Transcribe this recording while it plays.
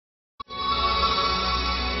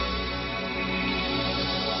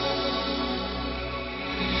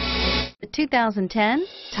2010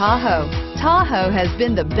 Tahoe. Tahoe has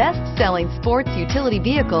been the best-selling sports utility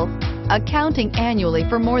vehicle, accounting annually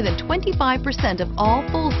for more than 25% of all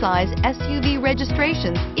full-size SUV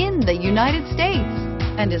registrations in the United States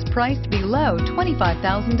and is priced below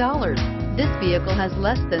 $25,000. This vehicle has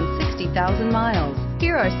less than 60,000 miles.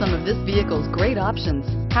 Here are some of this vehicle's great options: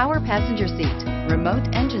 power passenger seat, remote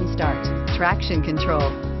engine start, traction control,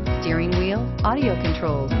 steering wheel audio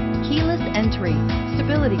controls, keyless entry,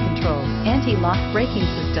 stability control, anti-lock braking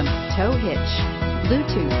system, tow hitch,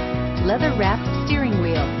 Bluetooth, leather-wrapped steering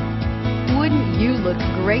wheel. Wouldn't you look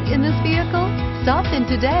great in this vehicle? Stop in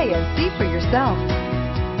today and see for yourself.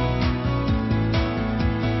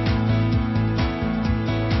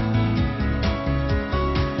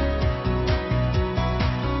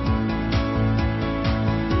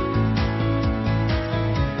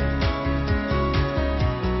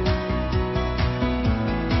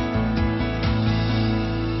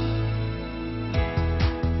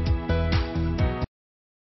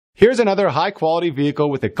 Here's another high-quality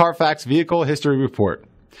vehicle with a Carfax Vehicle History Report.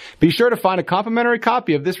 Be sure to find a complimentary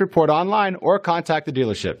copy of this report online or contact the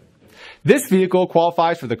dealership. This vehicle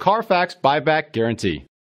qualifies for the Carfax Buyback Guarantee.